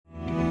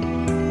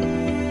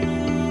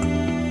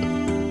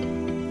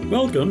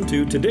Welcome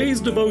to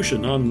today's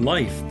devotion on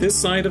life this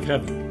side of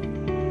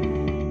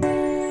heaven.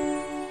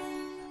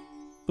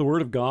 The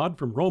Word of God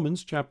from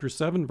Romans chapter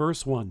 7,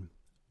 verse 1.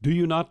 Do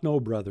you not know,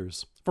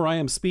 brothers, for I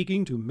am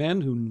speaking to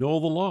men who know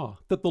the law,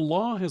 that the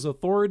law has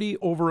authority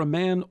over a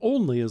man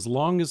only as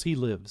long as he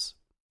lives.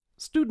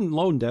 Student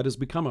loan debt has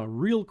become a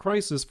real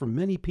crisis for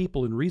many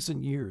people in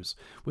recent years,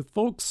 with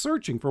folks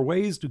searching for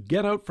ways to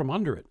get out from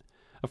under it.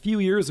 A few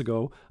years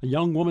ago, a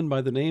young woman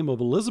by the name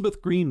of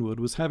Elizabeth Greenwood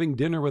was having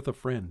dinner with a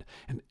friend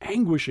and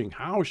anguishing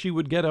how she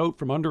would get out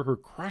from under her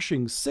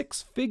crushing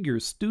six-figure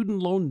student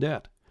loan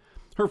debt.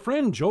 Her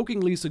friend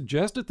jokingly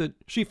suggested that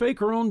she fake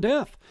her own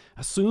death,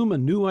 assume a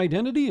new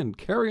identity, and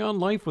carry on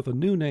life with a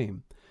new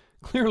name.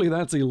 Clearly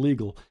that's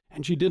illegal,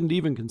 and she didn't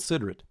even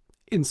consider it.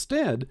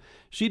 Instead,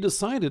 she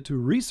decided to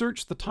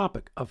research the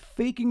topic of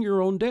faking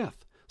your own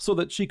death so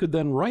that she could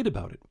then write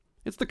about it.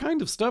 It's the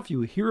kind of stuff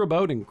you hear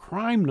about in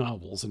crime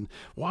novels and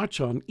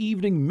watch on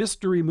evening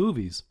mystery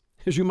movies.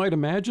 As you might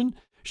imagine,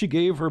 she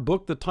gave her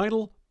book the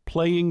title,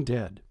 Playing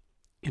Dead.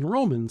 In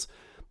Romans,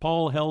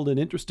 Paul held an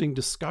interesting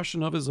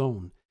discussion of his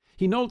own.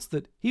 He notes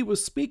that he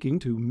was speaking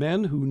to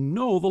men who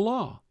know the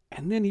law,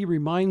 and then he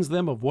reminds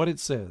them of what it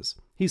says.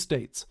 He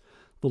states,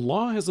 the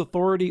law has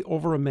authority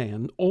over a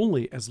man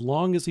only as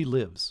long as he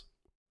lives.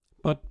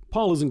 But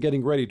Paul isn't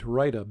getting ready to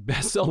write a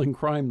best-selling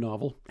crime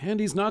novel,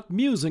 and he's not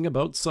musing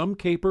about some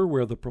caper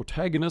where the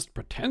protagonist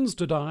pretends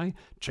to die,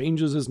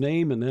 changes his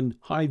name, and then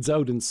hides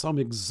out in some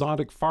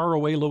exotic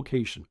faraway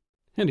location.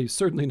 And he's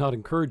certainly not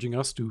encouraging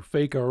us to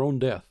fake our own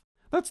death.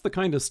 That's the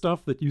kind of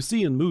stuff that you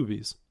see in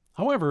movies.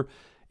 However,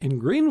 in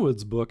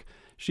Greenwood's book,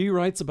 she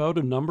writes about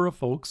a number of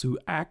folks who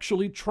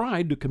actually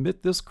tried to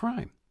commit this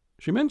crime.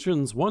 She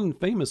mentions one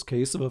famous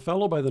case of a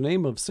fellow by the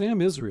name of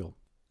Sam Israel.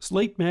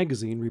 Slate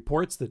magazine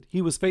reports that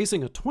he was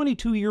facing a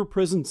 22-year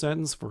prison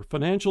sentence for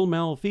financial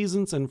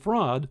malfeasance and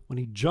fraud when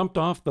he jumped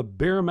off the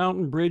Bear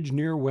Mountain Bridge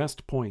near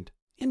West Point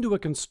into a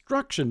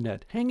construction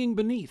net hanging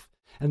beneath,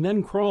 and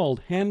then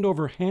crawled hand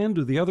over hand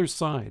to the other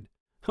side.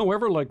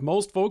 However, like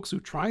most folks who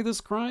try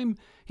this crime,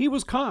 he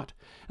was caught,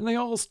 and they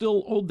all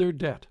still owed their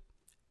debt.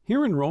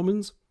 Here in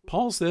Romans,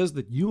 Paul says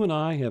that you and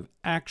I have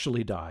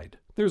actually died.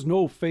 There's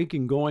no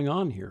faking going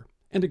on here.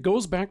 And it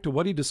goes back to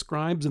what he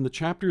describes in the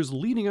chapters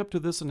leading up to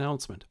this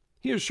announcement.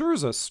 He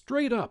assures us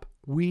straight up,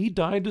 we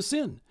died to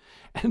sin.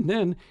 And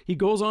then he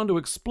goes on to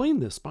explain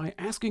this by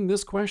asking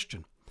this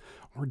question.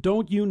 Or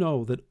don't you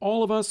know that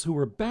all of us who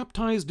were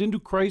baptized into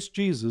Christ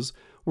Jesus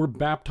were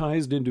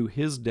baptized into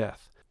his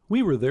death?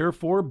 We were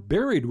therefore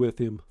buried with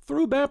him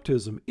through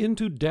baptism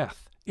into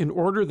death, in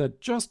order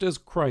that just as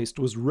Christ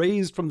was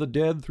raised from the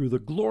dead through the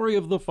glory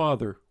of the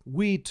Father,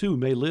 we too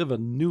may live a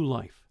new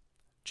life.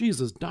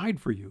 Jesus died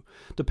for you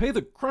to pay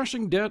the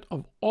crushing debt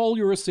of all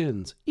your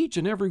sins, each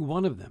and every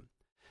one of them.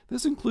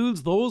 This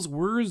includes those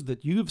words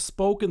that you've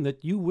spoken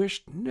that you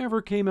wished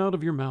never came out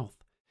of your mouth.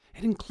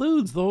 It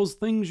includes those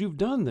things you've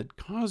done that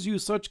cause you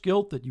such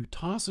guilt that you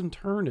toss and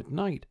turn at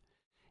night.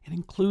 It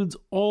includes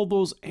all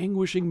those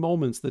anguishing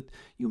moments that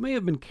you may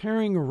have been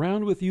carrying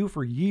around with you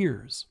for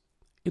years.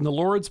 In the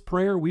Lord's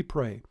Prayer we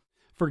pray,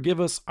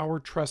 forgive us our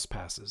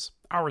trespasses,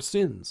 our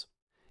sins.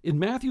 In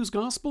Matthew's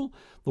Gospel,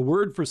 the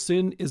word for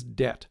sin is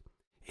debt.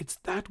 It's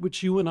that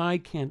which you and I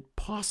can't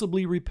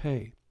possibly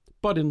repay.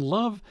 But in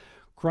love,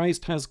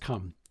 Christ has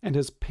come and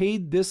has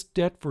paid this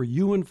debt for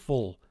you in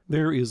full.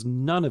 There is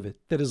none of it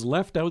that is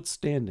left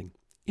outstanding.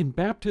 In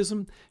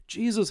baptism,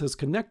 Jesus has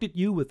connected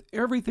you with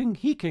everything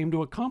he came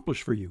to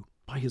accomplish for you,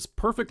 by his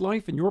perfect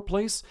life in your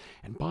place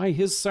and by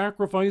his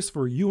sacrifice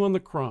for you on the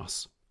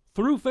cross.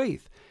 Through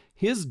faith,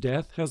 his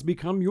death has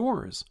become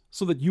yours,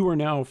 so that you are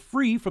now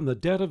free from the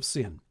debt of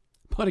sin.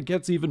 But it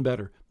gets even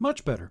better,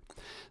 much better.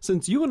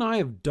 Since you and I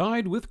have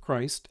died with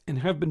Christ and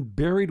have been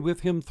buried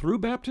with him through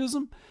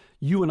baptism,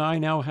 you and I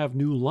now have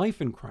new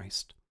life in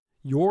Christ.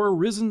 Your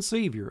risen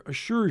Savior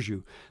assures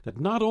you that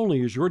not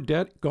only is your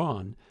debt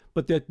gone,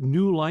 but that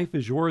new life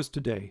is yours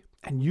today,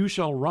 and you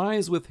shall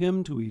rise with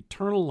him to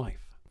eternal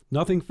life.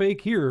 Nothing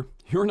fake here.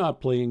 You're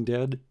not playing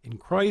dead. In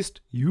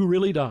Christ, you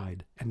really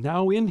died, and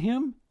now in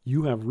him,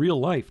 you have real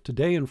life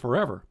today and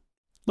forever.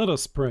 Let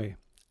us pray.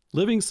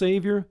 Living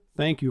Savior,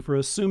 thank you for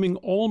assuming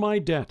all my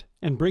debt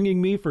and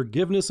bringing me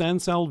forgiveness and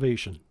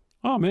salvation.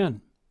 Amen.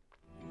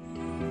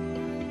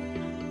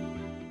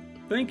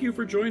 Thank you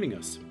for joining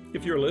us.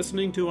 If you're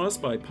listening to us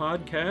by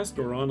podcast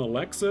or on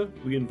Alexa,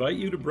 we invite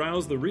you to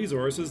browse the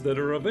resources that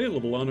are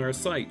available on our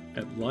site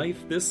at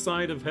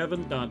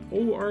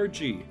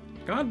lifethissideofheaven.org.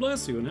 God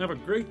bless you and have a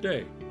great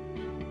day.